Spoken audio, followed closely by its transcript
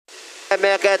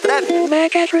Mequetrefe.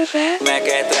 Mequetrefe.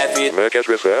 Mequetrefe.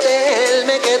 Mequetrefe. El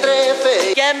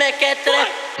Mequetrefe. Que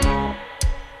Mequetrefe.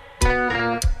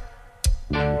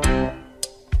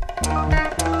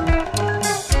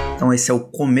 Então esse é o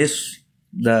começo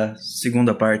da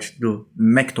segunda parte do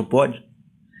Octopode,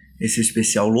 esse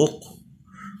especial louco,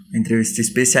 entrevista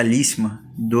especialíssima,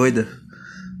 doida,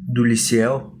 do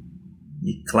Liciel,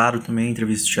 e claro também a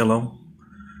entrevista do Xelão.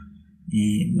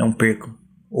 E não percam,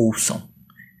 ouçam,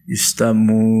 está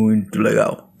muito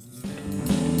legal.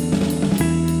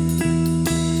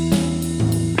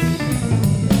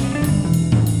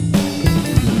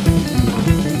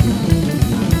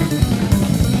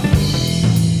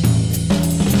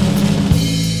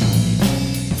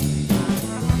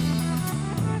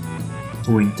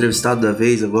 O entrevistado da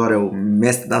vez agora é o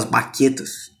mestre das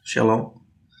baquetas, Xelão.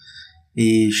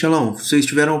 E Xelão, vocês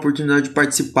tiveram a oportunidade de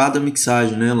participar da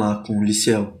mixagem, né, lá com o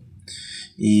Liciel.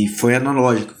 E foi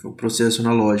analógica, foi um processo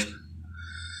analógico.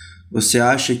 Você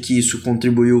acha que isso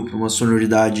contribuiu para uma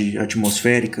sonoridade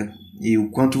atmosférica? E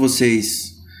o quanto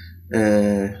vocês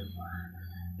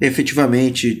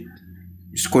efetivamente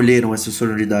escolheram essa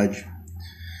sonoridade?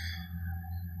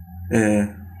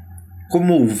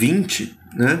 Como ouvinte,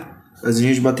 né? As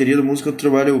linhas de bateria da música eu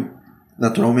trabalho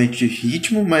naturalmente de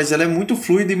ritmo, mas ela é muito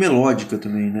fluida e melódica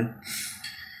também, né?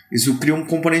 Isso cria um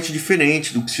componente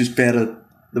diferente do que se espera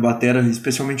da bateria,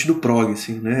 especialmente do prog,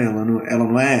 assim, né? Ela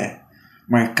não é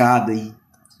marcada e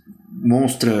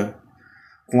mostra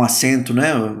com acento,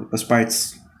 né? As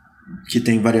partes que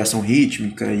tem variação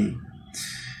rítmica e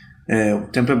o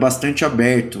tempo é bastante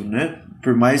aberto, né?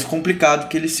 Por mais complicado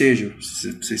que ele seja.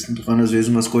 Vocês estão tocando às vezes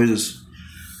umas coisas,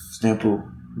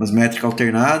 umas métricas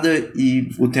alternadas e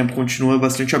o tempo continua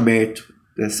bastante aberto,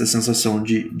 essa sensação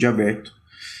de aberto.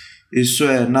 Isso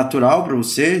é natural para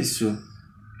você? Isso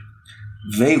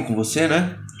veio com você,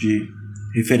 né? De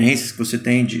referências que você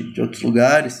tem de outros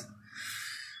lugares?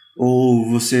 Ou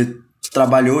você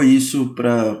trabalhou isso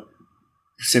para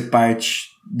ser parte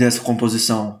dessa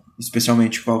composição,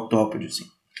 especialmente com a Octopode, assim?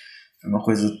 Foi uma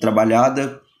coisa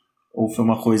trabalhada ou foi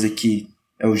uma coisa que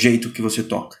é o jeito que você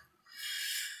toca?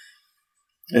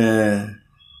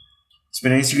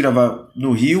 Experiência de gravar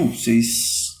no Rio,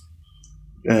 vocês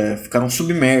ficaram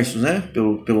submersos, né,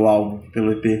 pelo álbum,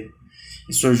 pelo EP.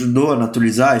 Isso ajudou a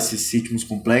naturalizar esses ritmos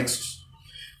complexos?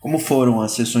 Como foram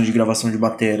as sessões de gravação de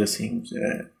bateria, assim?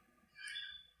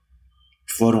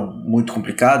 Foram muito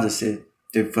complicadas? Você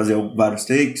teve que fazer vários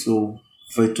takes ou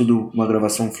foi tudo uma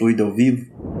gravação fluida ao vivo?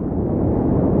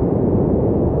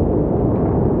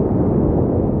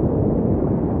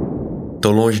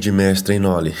 Tô longe de mestre, hein,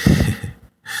 Noli?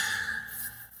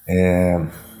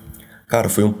 Cara,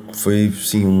 foi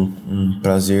sim, um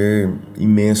prazer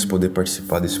imenso poder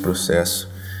participar desse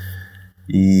processo.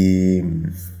 E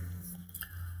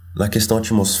na questão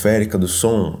atmosférica do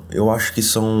som, eu acho que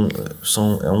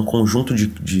é um conjunto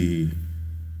de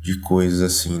coisas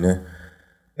assim, né?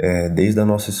 Desde a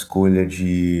nossa escolha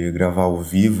de gravar ao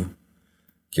vivo,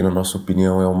 que na nossa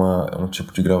opinião é um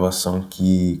tipo de gravação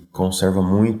que conserva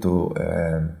muito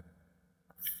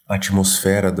a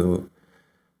atmosfera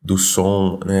do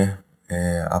som, né?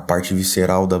 A parte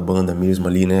visceral da banda mesmo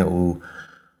ali, né?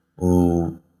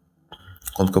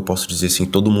 Como que eu posso dizer assim?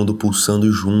 Todo mundo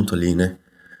pulsando junto ali, né?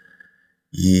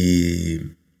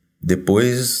 E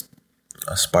depois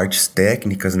as partes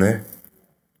técnicas, né?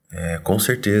 Com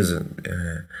certeza.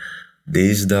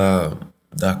 Desde da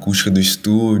acústica do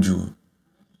estúdio,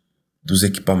 dos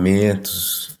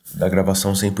equipamentos, da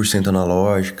gravação 100%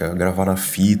 analógica, gravar na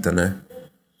fita, né?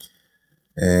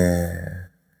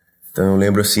 Então eu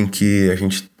lembro assim que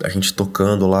a gente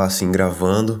tocando lá, assim,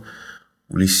 gravando,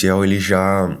 o Liciel ele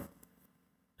já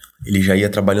ia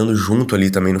trabalhando junto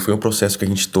ali também. Não foi um processo que a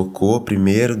gente tocou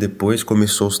primeiro, depois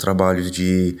começou os trabalhos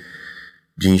de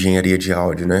engenharia de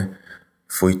áudio, né?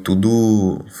 Foi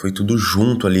tudo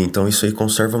junto ali, então isso aí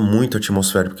conserva muito a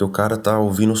atmosfera, porque o cara tá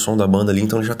ouvindo o som da banda ali,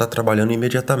 então ele já tá trabalhando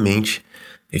imediatamente.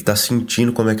 Ele tá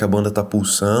sentindo como é que a banda tá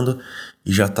pulsando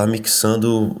e já tá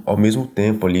mixando ao mesmo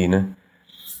tempo ali, né?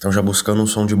 Então já buscando um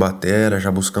som de bateria,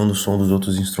 já buscando o som dos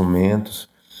outros instrumentos,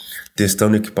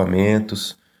 testando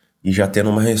equipamentos e já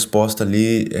tendo uma resposta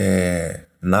ali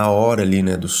na hora ali,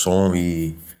 né, do som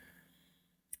e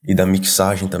da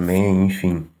mixagem também,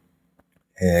 enfim.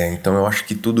 Então eu acho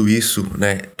que tudo isso,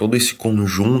 né, todo esse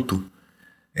conjunto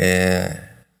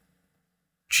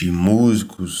de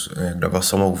músicos,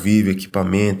 gravação ao vivo,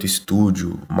 equipamento,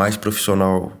 estúdio, mais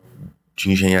profissional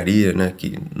de engenharia, né,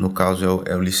 que no caso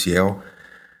é o Liciel.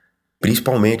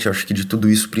 Principalmente, acho que de tudo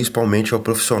isso, principalmente é o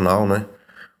profissional, né?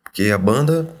 Porque a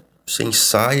banda, você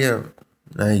ensaia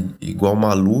né, igual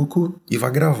maluco e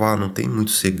vai gravar, não tem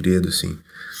muito segredo, assim.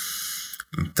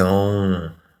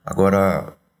 Então,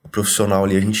 agora, o profissional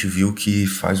ali a gente viu que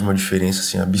faz uma diferença,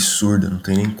 assim, absurda, não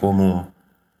tem nem como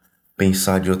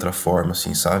pensar de outra forma,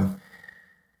 assim, sabe?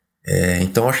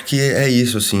 Então, acho que é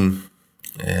isso, assim.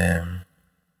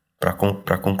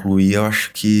 Para concluir, eu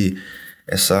acho que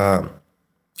essa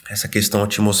questão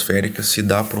atmosférica se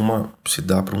dá para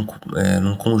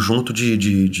num conjunto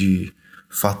de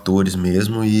fatores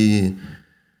mesmo, e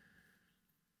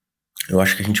eu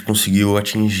acho que a gente conseguiu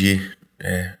atingir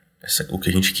o que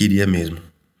a gente queria mesmo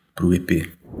pro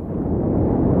EP.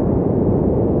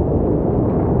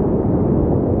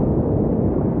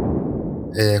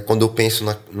 Quando eu penso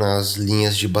nas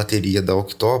linhas de bateria da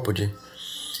Octopode,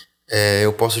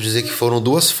 eu posso dizer que foram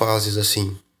duas fases,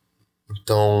 assim.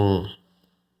 Então,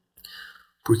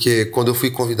 porque quando eu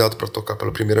fui convidado para tocar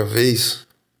pela primeira vez,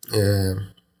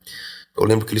 eu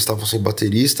lembro que eles estavam sem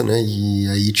baterista, né? E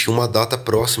aí tinha uma data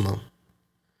próxima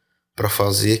para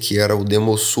fazer, que era o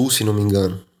Demo Sul, se não me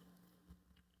engano.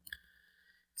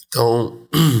 Então,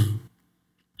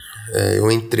 eu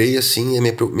entrei assim, e a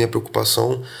minha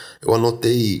preocupação, eu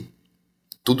anotei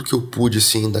tudo que eu pude,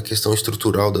 assim, da questão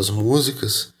estrutural das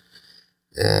músicas,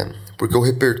 porque o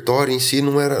repertório em si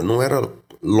não era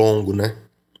longo, né?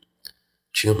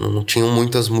 Não tinham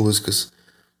muitas músicas,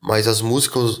 mas as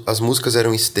músicas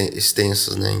eram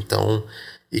extensas, né? Então,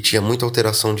 e tinha muita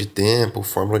alteração de tempo,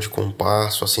 fórmula de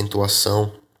compasso,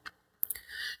 acentuação.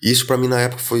 E isso para mim na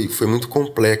época foi muito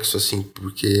complexo, assim,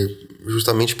 porque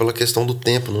justamente pela questão do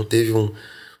tempo, não teve um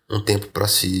tempo para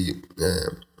se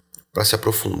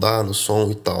aprofundar no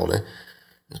som e tal, né?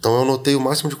 Então eu anotei o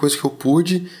máximo de coisa que eu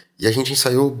pude e a gente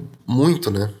ensaiou muito,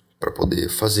 né, para poder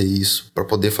fazer isso, para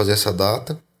poder fazer essa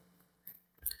data.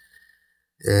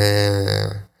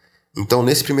 Então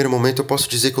nesse primeiro momento eu posso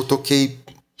dizer que eu toquei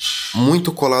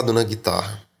muito colado na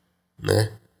guitarra,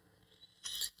 né?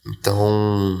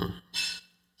 Então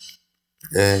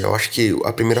eu acho que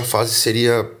a primeira fase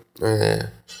seria,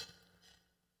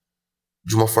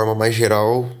 de uma forma mais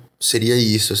geral, seria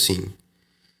isso, assim.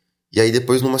 E aí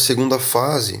depois numa segunda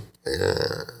fase,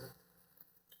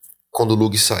 quando o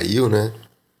Lug saiu, né,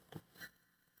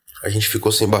 a gente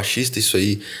ficou sem baixista, isso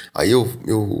aí. Aí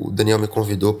o Daniel me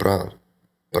convidou pra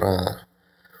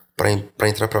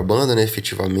entrar pra banda, né,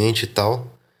 efetivamente e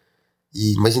tal.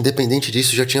 Mas independente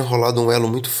disso, já tinha rolado um elo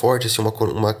muito forte, assim,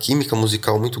 uma química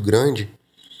musical muito grande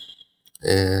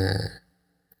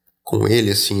com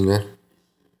ele, assim, né.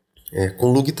 Com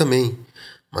o Lug também.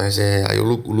 Mas aí o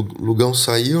Lugão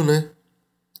saiu, né.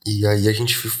 E aí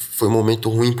foi um momento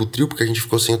ruim pro trio, porque a gente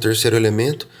ficou sem o terceiro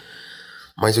elemento.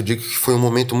 Mas eu digo que foi um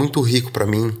momento muito rico pra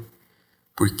mim,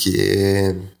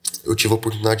 porque eu tive a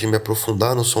oportunidade de me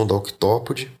aprofundar no som da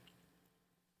Octopode.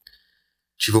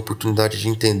 Tive a oportunidade de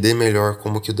entender melhor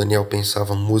como que o Daniel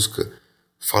pensava música,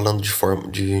 falando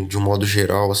de um modo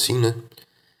geral, assim, né?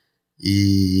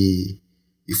 E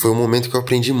foi um momento que eu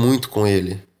aprendi muito com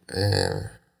ele.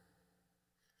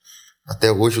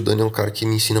 Até hoje o Daniel é um cara que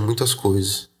me ensina muitas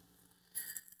coisas.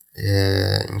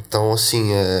 Então, assim,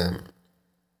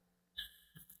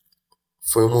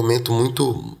 foi um momento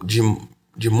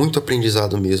de muito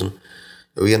aprendizado mesmo.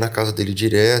 Eu ia na casa dele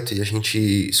direto e a gente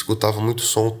escutava muito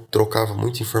som, trocava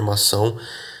muita informação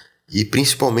e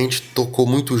principalmente tocou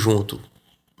muito junto.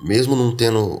 Mesmo não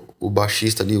tendo o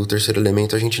baixista ali, o terceiro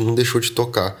elemento, a gente não deixou de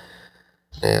tocar.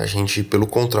 A gente, pelo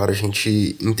contrário, a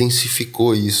gente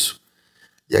intensificou isso.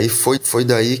 E aí foi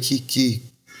daí que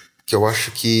eu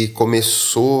acho que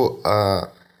começou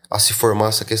a se formar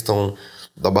essa questão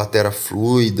da bateria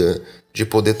fluida, de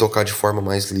poder tocar de forma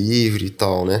mais livre e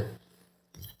tal, né?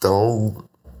 Então,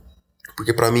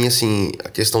 porque pra mim, assim, a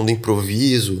questão do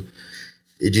improviso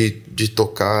e de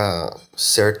tocar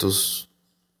certos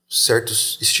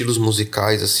estilos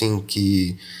musicais, assim,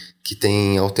 que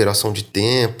tem alteração de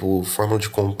tempo, fórmula de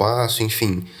compasso,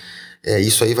 enfim,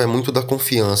 isso aí vai muito da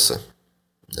confiança,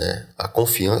 né? A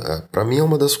confiança, pra mim, é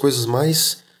uma das coisas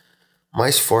mais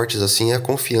fortes, assim, é a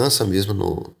confiança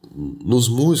mesmo nos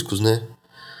músicos, né?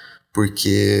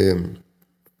 Porque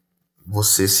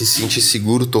você se sentir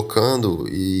seguro tocando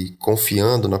e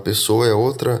confiando na pessoa é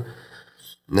outra,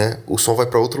 né? O som vai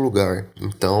para outro lugar.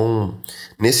 Então,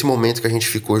 nesse momento que a gente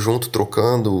ficou junto,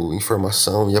 trocando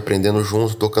informação e aprendendo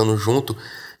junto, tocando junto,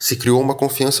 se criou uma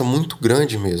confiança muito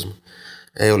grande mesmo.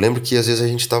 Eu lembro que às vezes a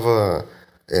gente estava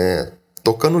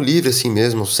tocando livre assim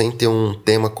mesmo, sem ter um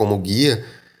tema como guia,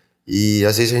 e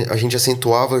às vezes a gente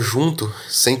acentuava junto,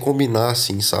 sem combinar,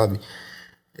 assim, sabe?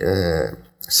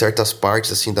 Certas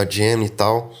partes assim da jam e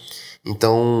tal.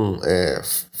 Então,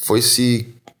 foi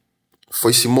se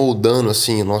foi se moldando,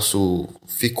 assim, o nosso...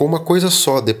 Ficou uma coisa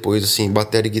só depois, assim,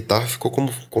 bateria e guitarra ficou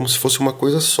como se fosse uma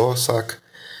coisa só, saca?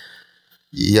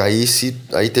 E aí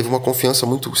teve uma confiança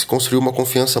muito... Se construiu uma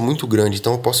confiança muito grande.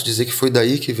 Então eu posso dizer que foi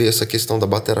daí que veio essa questão da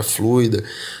bateria fluida,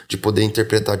 de poder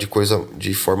interpretar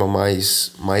de forma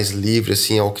mais livre,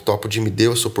 assim. A Octopode me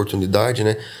deu essa oportunidade,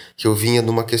 né? Que eu vinha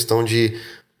numa questão de...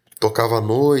 Tocava à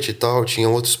noite e tal, tinha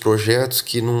outros projetos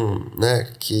que não... né?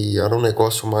 Que era um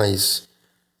negócio mais...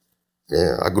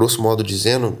 a grosso modo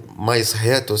dizendo, mais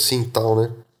reto assim e tal, né?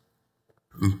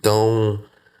 Então,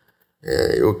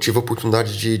 eu tive a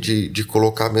oportunidade de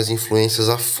colocar minhas influências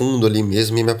a fundo ali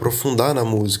mesmo e me aprofundar na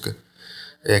música.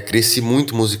 Cresci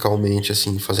muito musicalmente,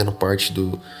 assim, fazendo parte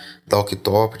da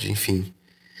Octopode, enfim.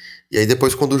 E aí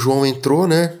depois, quando o João entrou,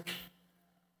 né?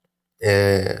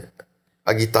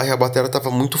 A guitarra e a bateria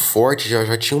estavam muito forte,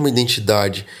 já tinha uma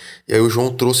identidade. E aí o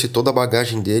João trouxe toda a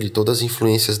bagagem dele, todas as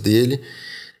influências dele.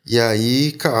 E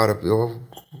aí, cara,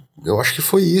 eu acho que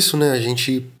foi isso, né?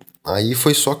 Aí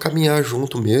foi só caminhar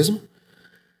junto mesmo.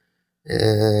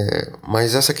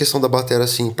 Mas essa questão da bateria,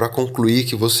 assim, pra concluir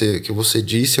que você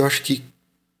disse, eu acho que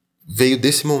veio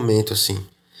desse momento, assim.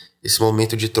 Esse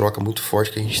momento de troca muito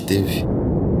forte que a gente teve.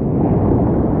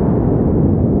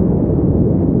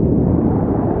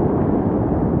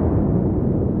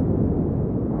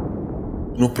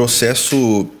 No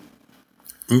processo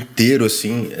inteiro,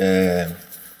 assim,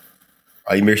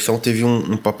 a imersão teve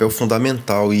um papel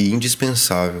fundamental e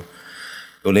indispensável.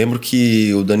 Eu lembro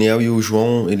que o Daniel e o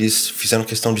João, eles fizeram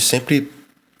questão de sempre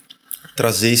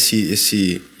trazer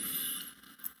esse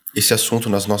assunto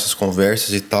nas nossas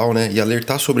conversas e tal, né? E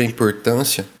alertar sobre a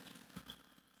importância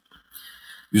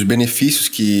e os benefícios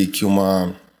que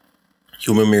uma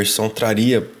imersão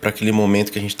traria para aquele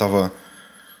momento que a gente estava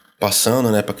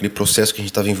passando, né? Para aquele processo que a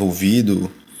gente estava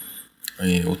envolvido,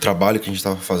 o trabalho que a gente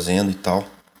estava fazendo e tal.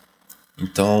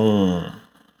 Então...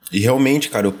 E realmente,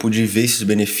 cara, eu pude ver esses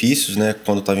benefícios, né,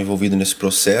 quando eu estava envolvido nesse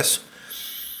processo.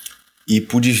 E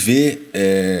pude ver,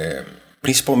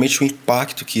 principalmente, o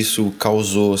impacto que isso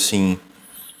causou, assim.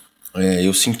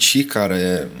 Eu senti,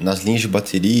 cara, nas linhas de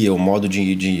bateria, o modo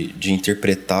de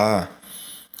interpretar,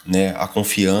 né, a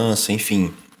confiança,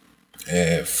 enfim.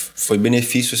 Foi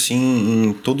benefício, assim,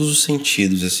 em todos os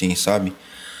sentidos, assim, sabe?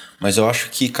 Mas eu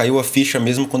acho que caiu a ficha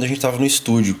mesmo quando a gente estava no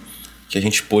estúdio, que a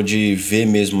gente pôde ver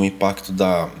mesmo o impacto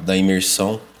da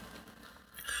imersão,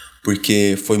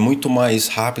 porque foi muito mais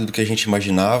rápido do que a gente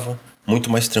imaginava, muito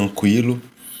mais tranquilo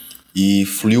e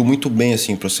fluiu muito bem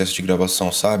assim o processo de gravação,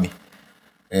 sabe?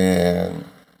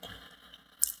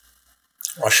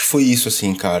 Acho que foi isso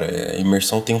assim, cara. A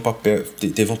imersão teve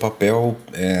um papel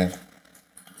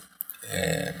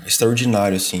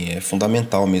extraordinário assim,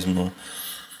 fundamental mesmo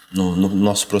no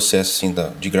nosso processo assim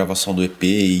de gravação do EP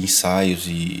e ensaios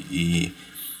e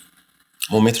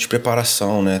momento de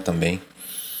preparação, né, também.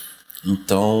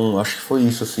 Então, acho que foi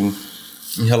isso, assim.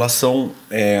 Em relação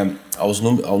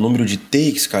ao número de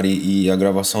takes, cara, e a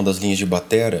gravação das linhas de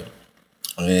batera,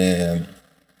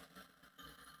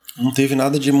 não teve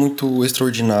nada de muito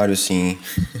extraordinário, assim,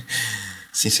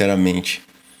 sinceramente.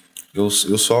 Eu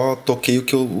só toquei o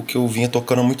que eu vinha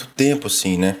tocando há muito tempo,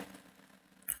 assim, né?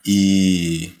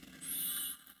 E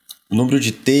o número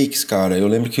de takes, cara, eu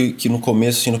lembro que no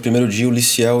começo, assim, no primeiro dia, o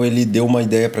Liciel, ele deu uma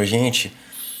ideia pra gente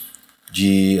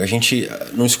a gente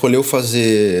não escolheu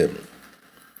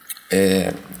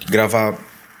gravar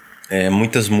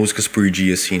muitas músicas por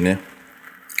dia, assim, né?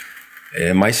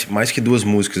 Mais que 2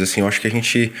 músicas, assim. Eu acho que a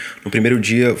gente, no primeiro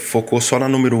dia, focou só na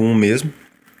número 1 mesmo,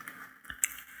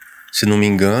 se não me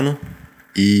engano.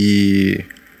 E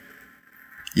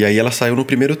aí ela saiu no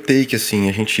primeiro take, assim.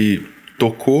 A gente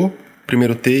tocou,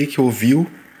 primeiro take, ouviu,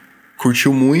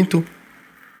 curtiu muito.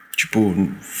 Tipo,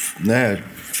 né?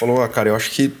 Falou, cara, eu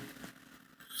acho que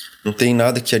não tem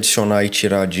nada que adicionar e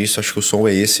tirar disso. Acho que o som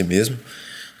é esse mesmo.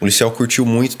 O Liceu curtiu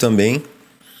muito também.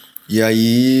 E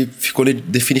aí ficou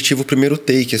definitivo o primeiro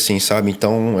take, assim, sabe?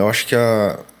 Então eu acho que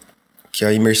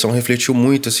a imersão refletiu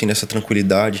muito, assim, nessa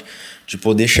tranquilidade de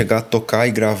poder chegar a tocar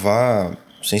e gravar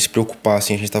sem se preocupar,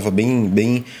 assim. A gente tava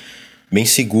bem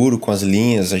seguro com as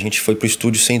linhas. A gente foi pro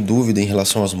estúdio sem dúvida em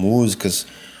relação às músicas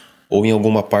ou em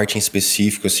alguma parte em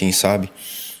específico, assim, sabe?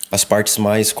 As partes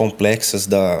mais complexas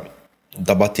da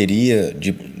bateria,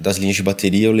 das linhas de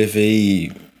bateria, eu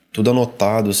levei tudo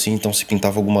anotado, assim, então se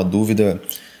pintava alguma dúvida,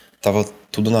 tava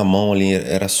tudo na mão ali,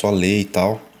 era só ler e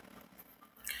tal.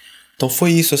 Então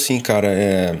foi isso, assim, cara,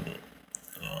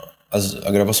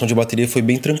 a gravação de bateria foi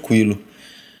bem tranquilo.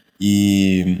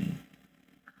 E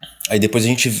aí depois a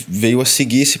gente veio a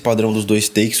seguir esse padrão dos 2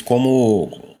 takes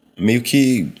como meio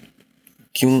que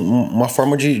uma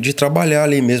forma de trabalhar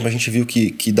ali mesmo. A gente viu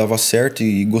que dava certo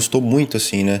e gostou muito,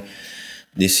 assim, né?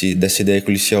 Dessa ideia que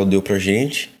o Liciel deu pra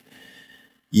gente.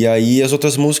 E aí as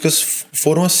outras músicas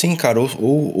foram assim, cara.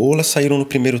 Ou elas saíram no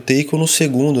primeiro take ou no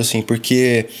segundo, assim.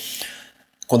 Porque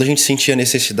quando a gente sentia a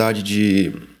necessidade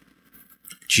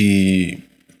de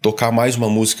tocar mais uma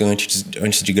música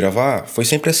antes de gravar, foi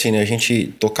sempre assim, né? A gente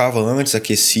tocava antes,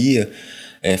 aquecia,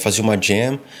 fazia uma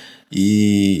jam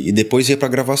e depois ia pra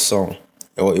gravação.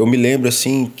 Eu me lembro,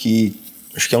 assim, que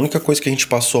acho que a única coisa que a gente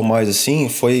passou mais, assim,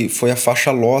 foi a faixa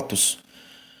Lotus,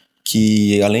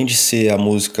 que além de ser a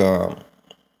música,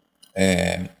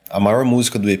 a maior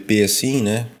música do EP, assim,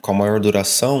 né? Com a maior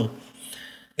duração,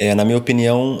 na minha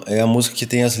opinião, é a música que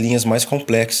tem as linhas mais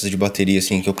complexas de bateria,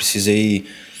 assim, que eu precisei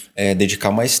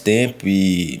dedicar mais tempo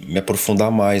e me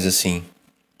aprofundar mais, assim.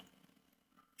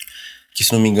 Que,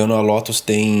 se não me engano, a Lotus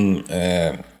tem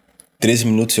 13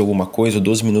 minutos e alguma coisa, ou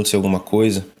 12 minutos e alguma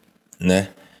coisa, né?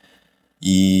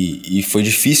 E foi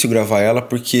difícil gravar ela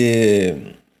porque,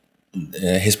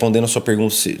 respondendo a sua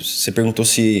pergunta, você perguntou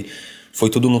se foi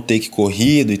tudo no take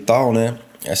corrido e tal, né?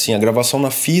 Assim, a gravação na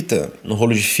fita, no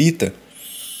rolo de fita,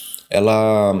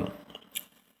 ela...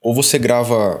 Ou você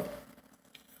grava...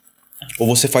 Ou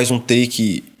você faz um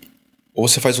take... Ou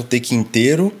você faz o take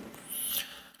inteiro...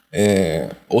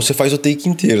 ou você faz o take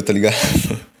inteiro, tá ligado?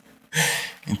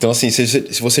 Então, assim,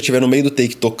 se você estiver no meio do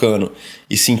take tocando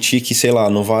e sentir que, sei lá,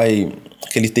 não vai...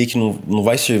 Aquele take não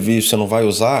vai servir, você não vai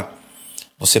usar,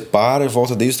 você para e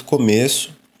volta desde o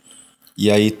começo. E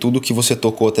aí tudo que você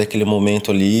tocou até aquele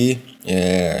momento ali...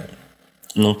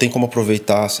 não tem como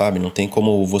aproveitar, sabe? Não tem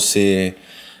como você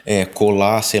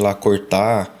colar, sei lá,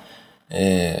 cortar,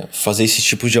 fazer esse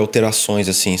tipo de alterações,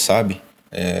 assim, sabe?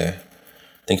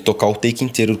 Tem que tocar o take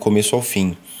inteiro do começo ao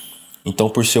fim. Então,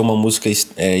 por ser uma música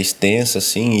extensa,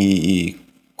 assim, e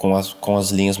com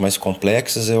as linhas mais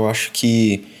complexas, eu acho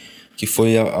que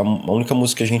foi a única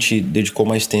música que a gente dedicou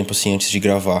mais tempo, assim, antes de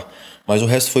gravar. Mas o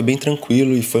resto foi bem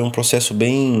tranquilo e foi um processo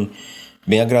bem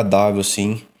agradável,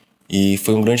 assim. E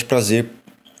foi um grande prazer,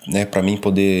 né, para mim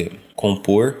poder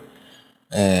compor,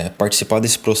 participar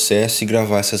desse processo e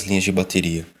gravar essas linhas de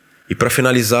bateria. E para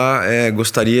finalizar,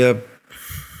 gostaria,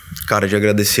 cara, de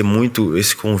agradecer muito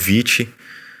esse convite,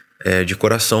 de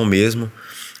coração mesmo.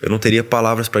 Eu não teria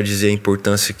palavras para dizer a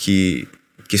importância que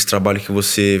esse trabalho que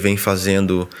você vem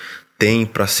fazendo tem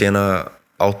para a cena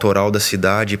autoral da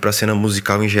cidade e para a cena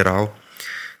musical em geral.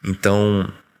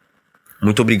 Então,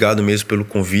 muito obrigado mesmo pelo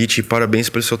convite e parabéns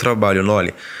pelo seu trabalho,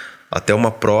 Noli. Até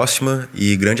uma próxima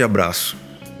e grande abraço.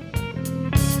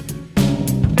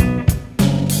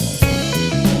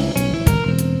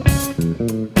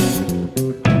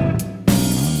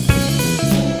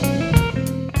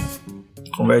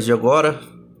 Conversa de agora,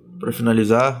 para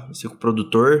finalizar, esse é o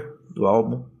produtor do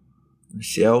álbum,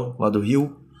 Liciel, lá do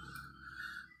Rio,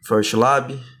 Forte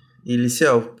Lab. E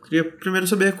Liciel, queria primeiro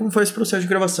saber como foi esse processo de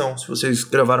gravação. Se vocês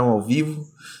gravaram ao vivo,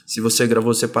 se você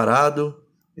gravou separado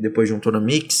e depois juntou na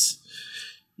mix.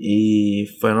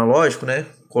 E foi analógico, né?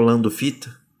 Colando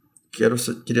fita.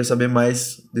 Queria saber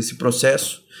mais desse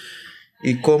processo.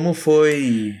 E como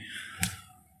foi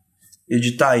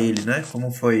editar ele, né?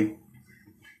 Como foi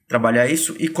trabalhar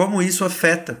isso e como isso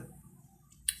afeta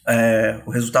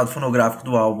o resultado fonográfico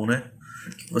do álbum, né? O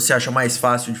que você acha mais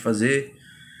fácil de fazer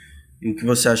e o que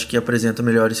você acha que apresenta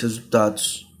melhores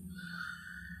resultados.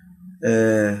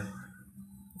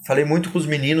 Falei muito com os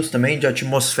meninos também de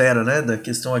atmosfera, né? Da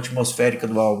questão atmosférica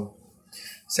do álbum.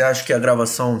 Você acha que a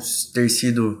gravação ter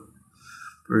sido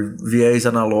por viés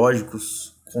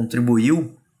analógicos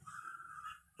contribuiu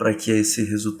para que esse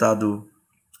resultado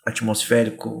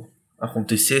atmosférico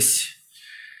acontecesse?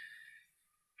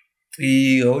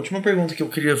 E a última pergunta que eu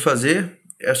queria fazer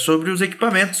é sobre os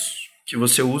equipamentos que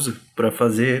você usa para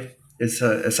fazer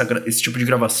esse tipo de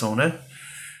gravação, né?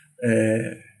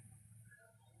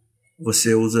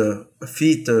 Você usa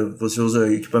fita, você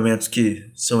usa equipamentos que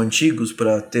são antigos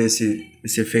para ter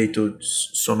esse efeito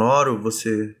sonoro,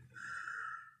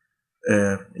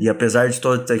 e apesar de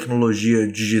toda a tecnologia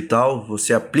digital,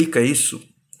 você aplica isso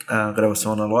à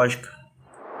gravação analógica?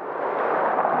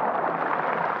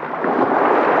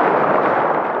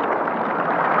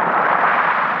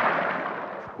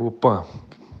 Opa,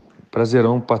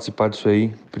 prazerão participar disso aí,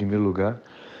 em primeiro lugar.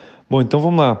 Bom, então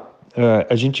vamos lá.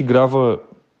 A gente grava,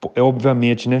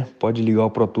 obviamente, né? Pode ligar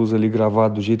o Pro Tools ali e gravar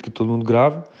do jeito que todo mundo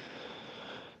grava.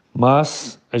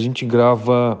 Mas a gente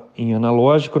grava em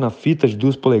analógico, na fita de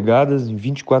 2 polegadas, em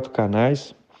 24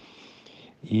 canais.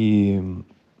 E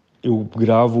eu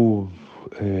gravo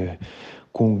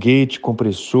com gate,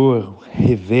 compressor,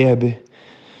 reverb,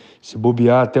 Se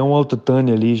bobear, até um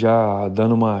autotune ali já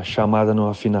dando uma chamada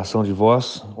numa afinação de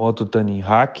voz, um autotune em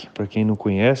hack, para quem não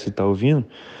conhece, tá ouvindo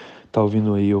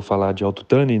aí eu falar de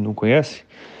autotune e não conhece,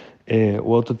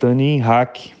 o autotune em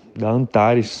hack da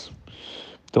Antares.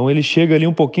 Então ele chega ali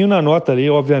um pouquinho na nota ali,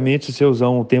 obviamente se você usar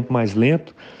um tempo mais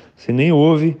lento, você nem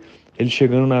ouve ele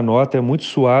chegando na nota, é muito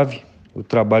suave, o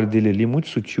trabalho dele ali é muito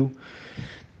sutil.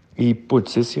 E,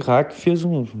 putz, esse hack fez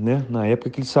né, na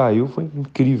época que ele saiu foi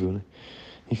incrível, né?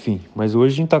 Enfim, mas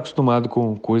hoje a gente está acostumado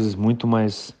com coisas muito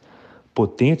mais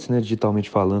potentes, né, digitalmente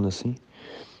falando assim.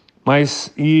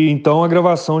 Mas, e então a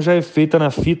gravação já é feita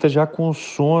na fita já com um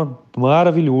som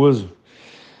maravilhoso.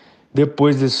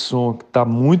 Depois desse som que tá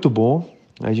muito bom,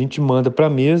 a gente manda para a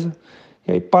mesa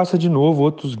e aí passa de novo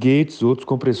outros gates, outros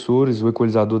compressores, o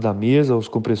equalizador da mesa, os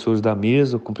compressores da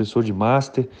mesa, o compressor de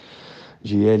master,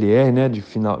 de LR, né, de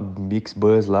final, mix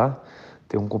bus lá.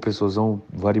 Tem um compressorzão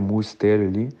Varimu estéreo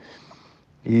ali.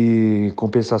 E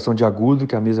compensação de agudo,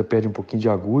 que a mesa perde um pouquinho de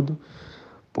agudo,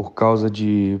 por causa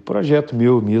de projeto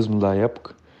meu mesmo da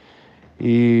época.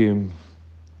 E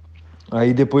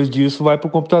aí depois disso vai pro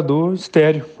computador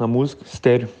estéreo, a música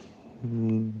estéreo.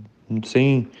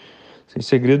 Sem, sem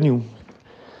segredo nenhum.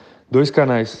 2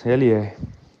 canais, LR.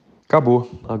 Acabou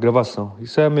a gravação.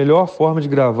 Isso é a melhor forma de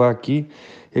gravar aqui,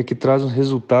 é que traz os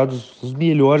resultados, os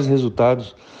melhores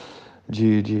resultados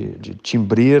de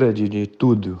timbreira, de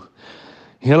tudo.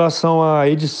 Em relação à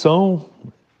edição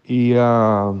e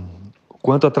a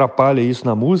quanto atrapalha isso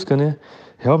na música, né?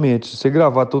 Realmente, se você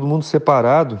gravar todo mundo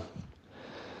separado,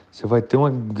 você vai ter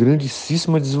uma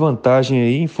grandíssima desvantagem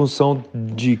aí em função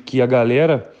de que a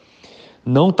galera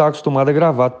não está acostumada a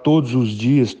gravar todos os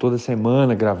dias, toda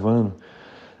semana gravando.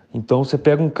 Então você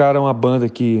pega um cara, uma banda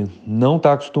que não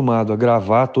está acostumado a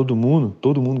gravar todo mundo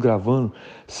gravando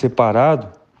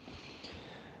separado.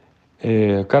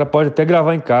 O cara pode até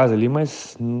gravar em casa ali,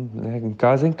 mas né, em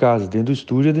casa é em casa, dentro do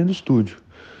estúdio é dentro do estúdio.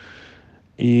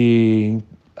 E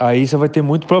aí você vai ter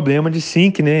muito problema de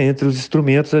sync, né, entre os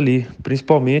instrumentos ali,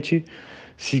 principalmente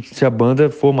se a banda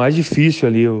for mais difícil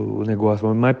ali o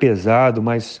negócio, mais pesado,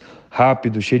 mais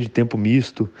rápido, cheio de tempo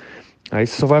misto. Aí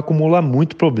você só vai acumular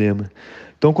muito problema.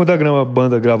 Então quando a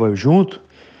banda grava junto,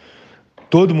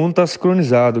 todo mundo tá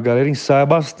sincronizado, a galera ensaia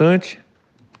bastante.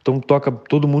 Então toca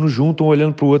todo mundo junto, um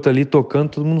olhando pro outro ali, tocando,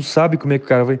 todo mundo sabe como é que o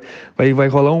cara vai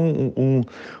rolar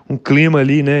um clima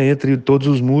ali, né, entre todos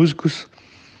os músicos.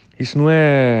 Isso não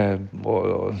é,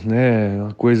 né,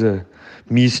 uma coisa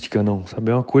mística, não, sabe?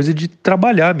 É uma coisa de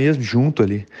trabalhar mesmo, junto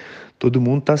ali. Todo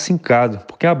mundo tá sincado,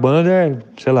 porque a banda é,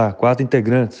 sei lá, 4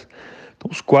 integrantes.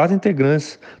 Então os 4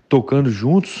 integrantes tocando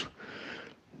juntos,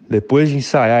 depois de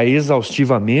ensaiar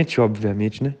exaustivamente,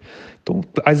 obviamente, né? Então,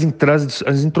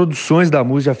 as introduções da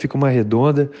música já ficam mais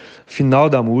redondas, final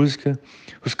da música,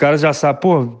 os caras já sabem,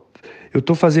 pô, eu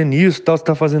tô fazendo isso, tal, você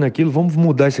tá fazendo aquilo, vamos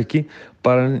mudar isso aqui.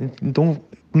 Então,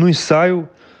 no ensaio,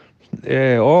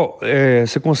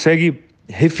 você consegue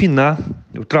refinar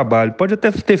o trabalho. Pode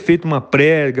até ter feito uma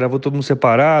pré, gravou todo mundo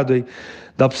separado, aí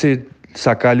dá pra você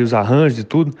sacar ali os arranjos e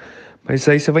tudo, mas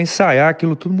aí você vai ensaiar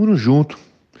aquilo todo mundo junto.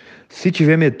 Se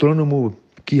tiver metrônomo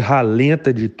que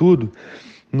ralenta de tudo,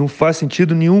 não faz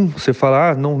sentido nenhum você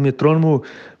falar, não, o metrônomo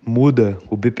muda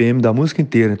o BPM da música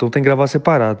inteira, então tem que gravar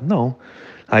separado. Não.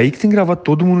 Aí que tem que gravar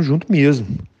todo mundo junto mesmo.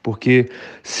 Porque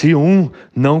se um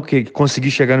não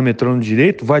conseguir chegar no metrônomo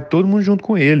direito, vai todo mundo junto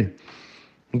com ele.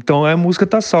 Então a música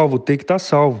tá salva, o take tá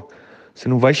salvo. Você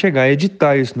não vai chegar a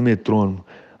editar isso no metrônomo.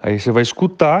 Aí você vai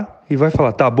escutar e vai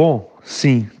falar, tá bom?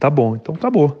 Sim, tá bom. Então tá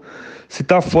bom. Se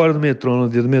tá fora do metrônomo,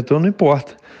 dentro do metrônomo, não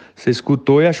importa. Você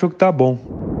escutou e achou que tá bom.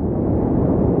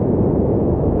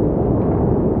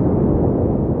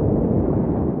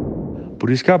 Por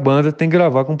isso que a banda tem que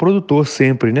gravar com o produtor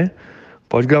sempre, né?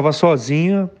 Pode gravar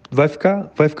sozinha, vai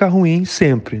ficar ruim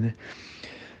sempre, né?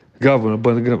 Gravando,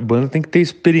 a banda tem que ter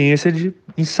experiência de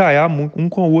ensaiar um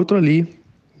com o outro ali.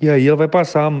 E aí ela vai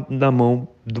passar na mão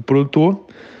do produtor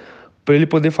para ele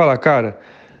poder falar, cara,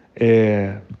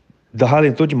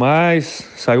 ralentou demais,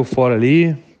 saiu fora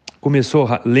ali, começou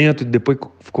lento, depois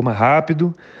ficou mais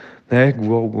rápido, né?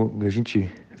 Igual a gente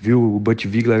viu o Butch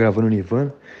Vig lá gravando o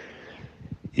Nirvana.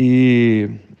 E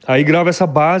aí grava essa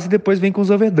base e depois vem com os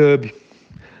overdub.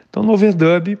 Então no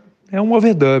overdub é um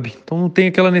overdub. Então não tem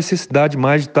aquela necessidade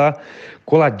mais de estar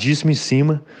coladíssimo em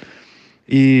cima.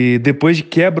 E depois de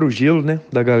quebra o gelo, né,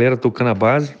 da galera tocando a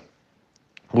base,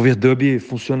 o overdub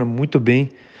funciona muito bem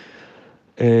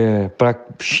para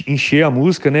encher a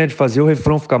música, né, de fazer o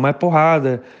refrão ficar mais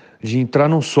porrada, de entrar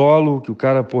num solo, que o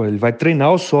cara, pô, ele vai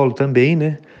treinar o solo também,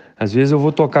 né? Às vezes eu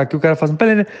vou tocar aqui, o cara fala assim,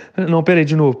 peraí, não, peraí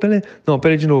de novo, peraí, não,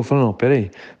 peraí de novo. Eu falo, não, peraí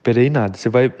nada.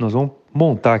 Nós vamos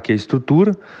montar aqui a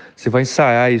estrutura, você vai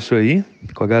ensaiar isso aí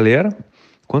com a galera.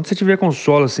 Quando você tiver com o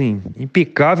solo assim,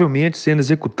 impecavelmente sendo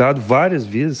executado várias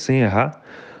vezes sem errar,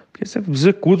 porque você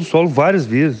executa o solo várias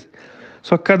vezes.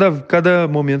 Só que cada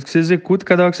momento que você executa,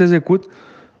 cada hora que você executa,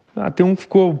 tem um que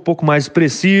ficou um pouco mais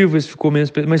expressivo, esse ficou menos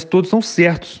expressivo, mas todos são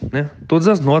certos, né? Todas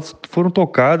as notas foram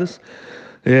tocadas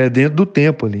dentro do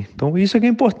tempo ali. Então isso é que é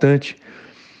importante,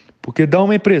 porque dá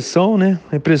uma impressão, né?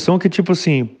 A impressão que tipo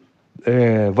assim,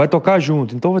 vai tocar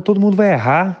junto, então todo mundo vai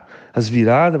errar as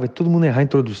viradas, vai todo mundo errar a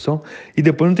introdução, e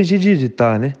depois não tem jeito de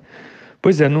editar, né?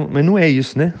 Pois é, mas não é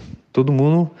isso, né? Todo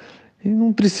mundo... E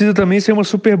não precisa também ser uma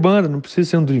super banda, não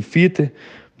precisa ser um Dream Theater.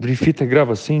 Dream Theater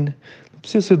grava assim, né? Não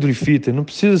precisa ser Dream Theater, não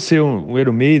precisa ser um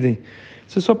Iron Maiden.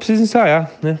 Você só precisa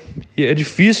ensaiar, né? E é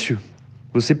difícil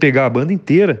você pegar a banda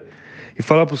inteira e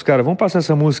falar pros caras, vamos passar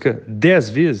essa música 10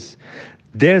 vezes,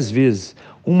 10 vezes,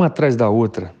 uma atrás da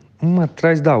outra,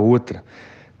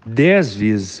 10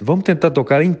 vezes. Vamos tentar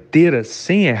tocar ela inteira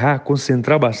sem errar,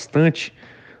 concentrar bastante,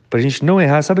 pra gente não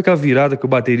errar. Sabe aquela virada que o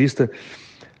baterista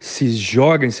se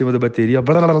joga em cima da bateria,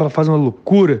 blá, blá, blá, faz uma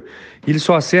loucura, e ele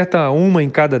só acerta uma em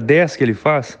cada 10 que ele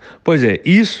faz? Pois é,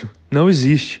 isso não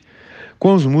existe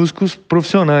com os músicos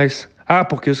profissionais.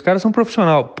 Porque os caras são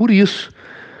profissionais, por isso.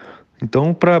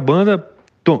 Então, para a banda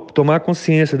tomar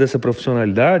consciência dessa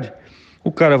profissionalidade,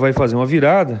 o cara vai fazer uma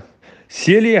virada.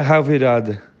 Se ele errar a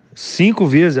virada 5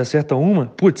 vezes e acerta uma,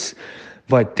 putz,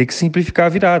 vai ter que simplificar a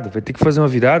virada. Vai ter que fazer uma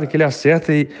virada que ele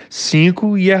acerta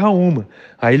 5 e erra uma.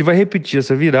 Aí ele vai repetir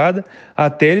essa virada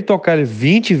até ele tocar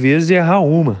 20 vezes e errar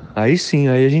uma. Aí sim,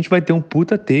 aí a gente vai ter um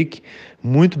puta take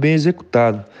muito bem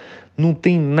executado. Não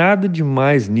tem nada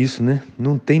demais nisso, né?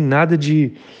 Não tem nada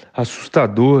de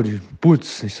assustador,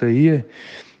 putz, isso aí é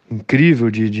incrível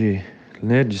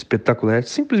né, de espetacular. É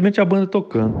simplesmente a banda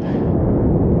tocando.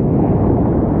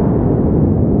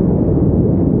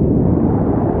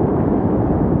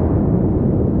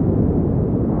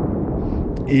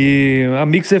 E a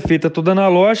mix é feita toda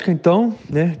analógica, então,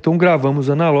 né? Então gravamos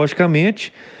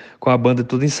analogicamente, com a banda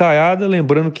toda ensaiada.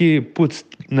 Lembrando que, putz,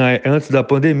 antes da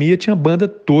pandemia tinha banda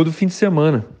todo fim de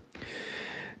semana.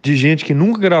 De gente que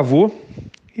nunca gravou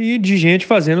e de gente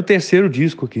fazendo o terceiro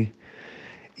disco aqui.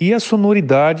 E a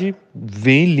sonoridade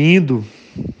vem lindo.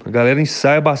 A galera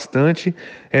ensaia bastante.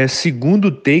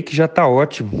 Segundo take já tá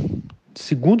ótimo.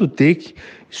 Segundo take,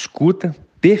 escuta,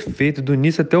 perfeito, do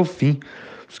início até o fim.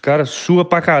 Os caras suam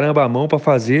pra caramba a mão pra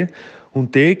fazer um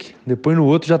take, depois no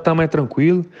outro já tá mais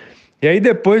tranquilo. E aí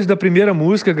depois da primeira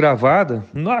música gravada,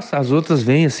 nossa, as outras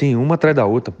vêm assim, uma atrás da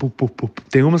outra.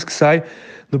 Tem umas que saem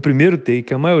no primeiro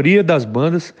take. A maioria das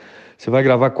bandas, você vai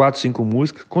gravar 4, 5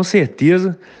 músicas, com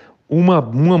certeza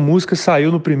uma música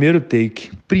saiu no primeiro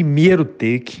take. Primeiro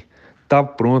take, tá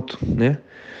pronto, né?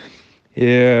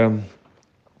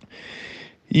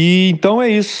 E então é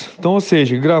isso. Então, ou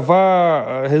seja,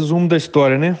 gravar resumo da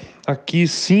história, né? Aqui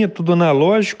sim é tudo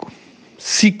analógico,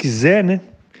 se quiser, né?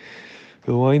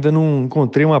 Eu ainda não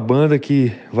encontrei uma banda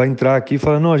que vai entrar aqui e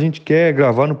falar, não, a gente quer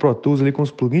gravar no Pro Tools ali com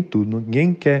os plugins e tudo.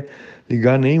 Ninguém quer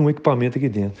ligar nenhum equipamento aqui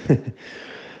dentro.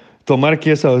 Tomara que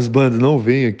essas bandas não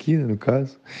venham aqui, no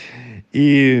caso.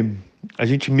 E a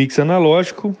gente mixa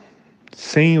analógico,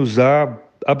 sem usar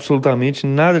absolutamente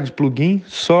nada de plugin,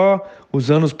 só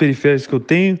usando os periféricos que eu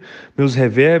tenho, meus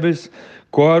reverbers,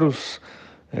 coros,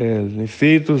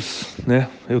 efeitos, né?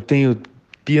 Eu tenho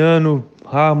piano,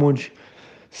 harmony.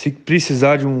 Se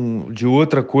precisar de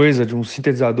outra coisa, de um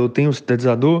sintetizador, tem um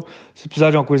sintetizador. Se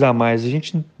precisar de uma coisa a mais, a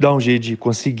gente dá um jeito de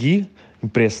conseguir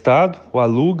emprestado ou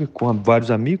aluga com vários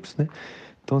amigos, né?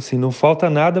 Então, assim, não falta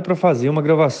nada para fazer uma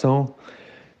gravação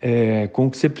com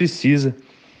o que você precisa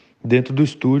dentro do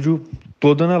estúdio,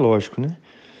 todo analógico, né?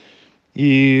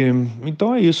 E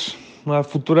então é isso.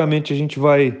 Futuramente a gente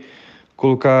vai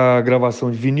colocar a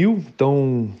gravação de vinil,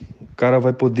 então o cara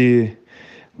vai poder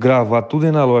gravar tudo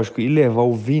analógico e levar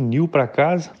o vinil para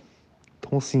casa.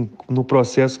 Então, assim, no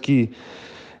processo que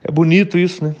é bonito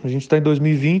isso, né? A gente está em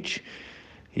 2020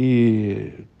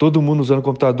 e todo mundo usando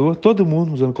computador,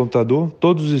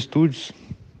 todos os estúdios,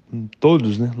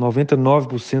 todos, né?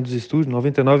 99% dos estúdios,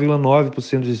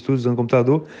 99,9% dos estúdios usando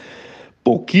computador.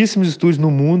 Pouquíssimos estúdios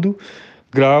no mundo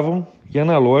gravam e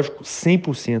analógico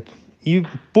 100%. E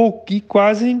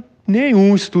quase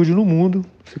nenhum estúdio no mundo,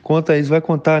 se conta isso, vai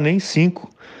contar nem 5,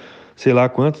 sei lá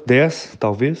quanto, 10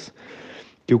 talvez,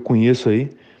 que eu conheço aí,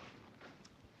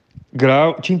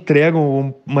 te entregam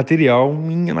o material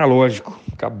em analógico.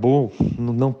 Acabou,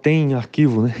 não tem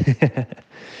arquivo, né?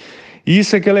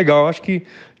 Isso é que é legal. Acho que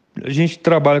a gente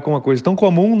trabalha com uma coisa tão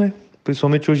comum, né?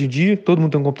 Principalmente hoje em dia, todo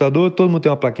mundo tem um computador, todo mundo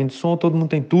tem uma plaquinha de som, todo mundo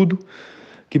tem tudo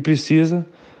que precisa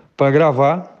para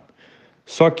gravar.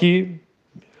 Só que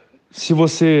Se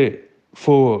você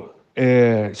for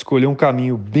escolher um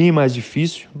caminho bem mais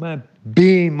difícil, mas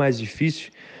bem mais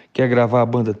difícil, que é gravar a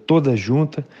banda toda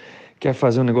junta, quer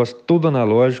fazer um negócio todo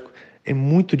analógico, é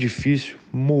muito difícil,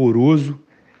 moroso,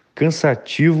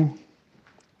 cansativo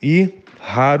e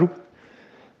raro.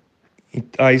 E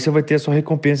aí você vai ter a sua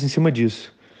recompensa em cima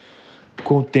disso,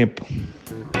 com o tempo.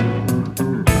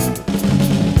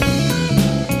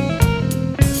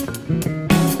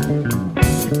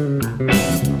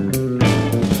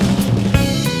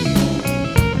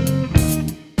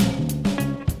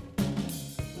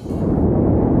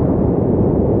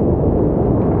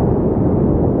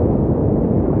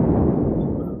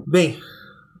 Bem,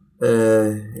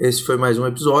 esse foi mais um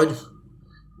episódio.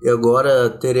 E agora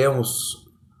teremos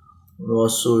o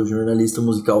nosso jornalista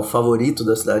musical favorito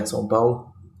da cidade de São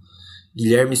Paulo,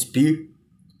 Guilherme Spir,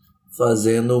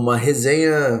 fazendo uma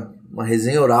resenha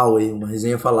oral aí, uma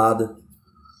resenha falada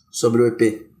sobre o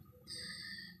EP.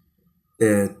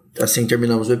 Assim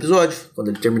terminamos o episódio. Quando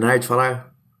ele terminar de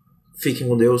falar, fiquem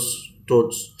com Deus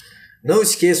todos. Não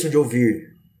esqueçam de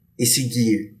ouvir e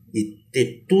seguir e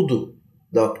ter tudo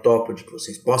da Octopode que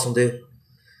vocês possam ter.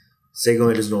 Sigam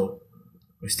eles no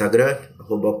Instagram,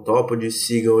 @Octopode.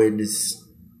 Sigam eles,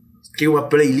 criem uma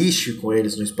playlist com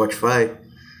eles no Spotify.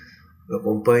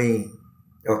 Acompanhem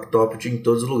a Octopode em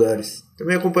todos os lugares.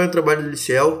 Também acompanhem o trabalho do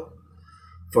Liciel,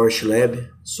 Forest Lab.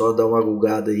 Só dá uma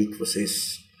googada aí que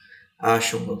vocês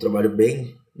acham. É um trabalho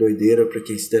bem doideira para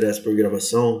quem se interessa por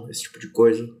gravação, esse tipo de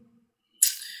coisa.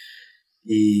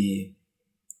 E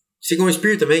sigam o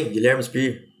Spir também, Guilherme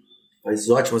Spir. Faz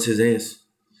ótimas resenhas.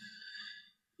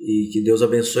 E que Deus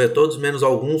abençoe a todos, menos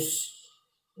alguns.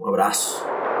 Um abraço.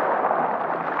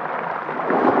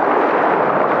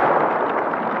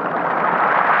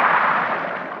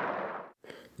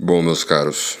 Bom, meus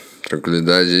caros,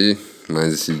 tranquilidade aí,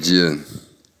 mais esse dia,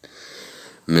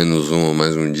 menos um ou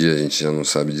mais um dia, a gente já não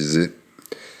sabe dizer.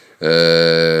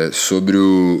 Sobre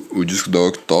o disco da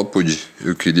Octopode,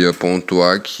 eu queria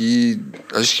pontuar que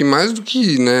acho que mais do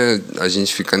que, né, a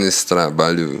gente ficar nesse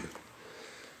trabalho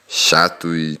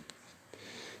chato e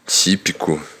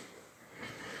típico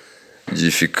de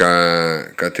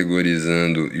ficar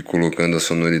categorizando e colocando a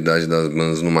sonoridade das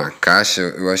bandas numa caixa,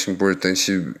 eu acho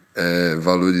importante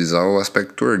valorizar o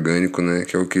aspecto orgânico, né,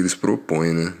 que é o que eles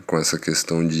propõem, né, com essa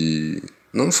questão de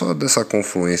não só dessa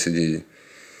confluência de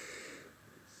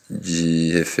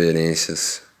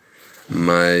referências,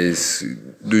 mas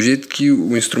do jeito que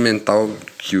o instrumental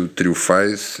que o trio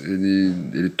faz,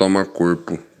 ele toma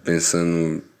corpo,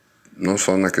 pensando não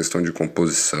só na questão de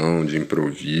composição, de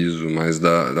improviso, mas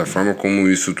da forma como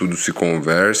isso tudo se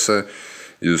conversa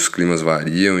e os climas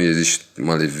variam e existe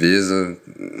uma leveza,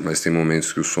 mas tem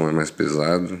momentos que o som é mais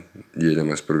pesado e ele é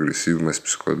mais progressivo, mais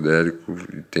psicodélico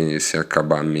e tem esse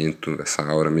acabamento, essa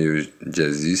aura meio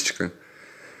jazzística.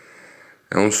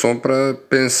 É um som para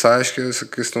pensar, acho que é essa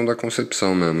questão da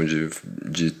concepção mesmo,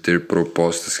 de ter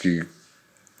propostas que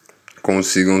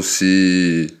consigam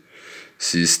se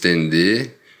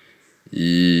estender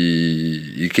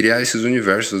e criar esses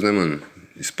universos, né, mano?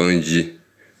 Expandir.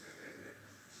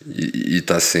 E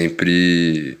tá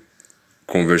sempre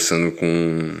conversando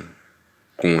com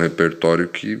um repertório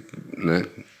que, né,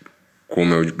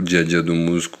 como é o dia a dia do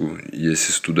músico e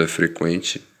esse estudo é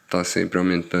frequente, tá sempre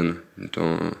aumentando.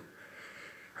 Então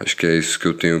acho que é isso que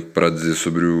eu tenho para dizer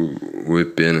sobre o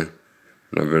EP, né?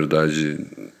 Na verdade,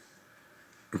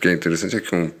 o que é interessante é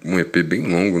que é um EP bem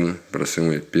longo, né? Para ser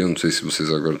um EP, eu não sei se vocês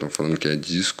agora estão falando que é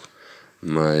disco,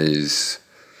 mas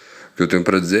o que eu tenho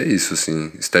para dizer é isso,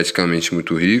 assim, esteticamente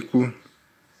muito rico,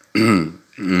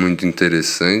 muito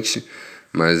interessante,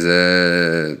 mas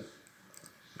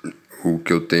o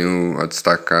que eu tenho a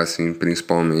destacar, assim,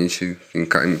 principalmente,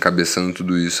 encabeçando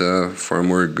tudo isso, é a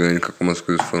forma orgânica como as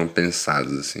coisas foram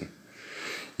pensadas, assim.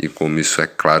 E como isso é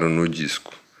claro no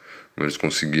disco. Como eles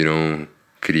conseguiram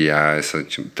criar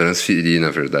transferir,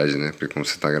 na verdade, né? Porque como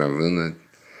você tá gravando,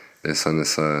 pensar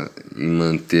em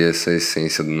manter essa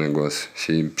essência do negócio.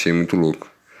 Achei muito louco.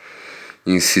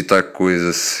 Incita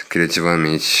coisas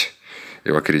criativamente,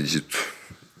 eu acredito.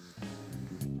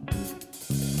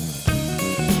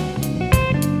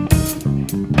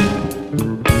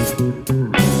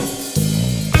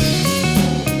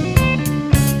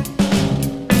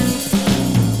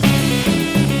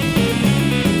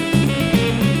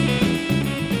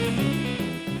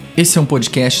 Esse é um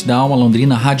podcast da Alma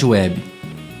Londrina Rádio Web.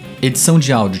 Edição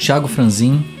de áudio Thiago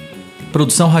Franzin,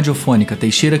 produção radiofônica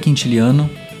Teixeira Quintiliano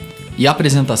e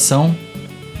apresentação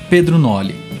Pedro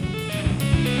Noli.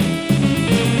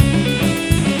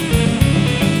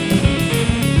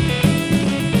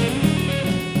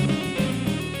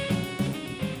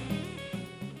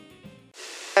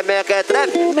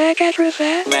 Mequetrefe.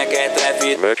 Mequetrefe.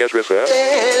 Mequetrefe. Mequetrefe.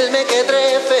 El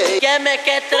Mequetrefe. Que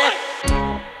Mequetrefe.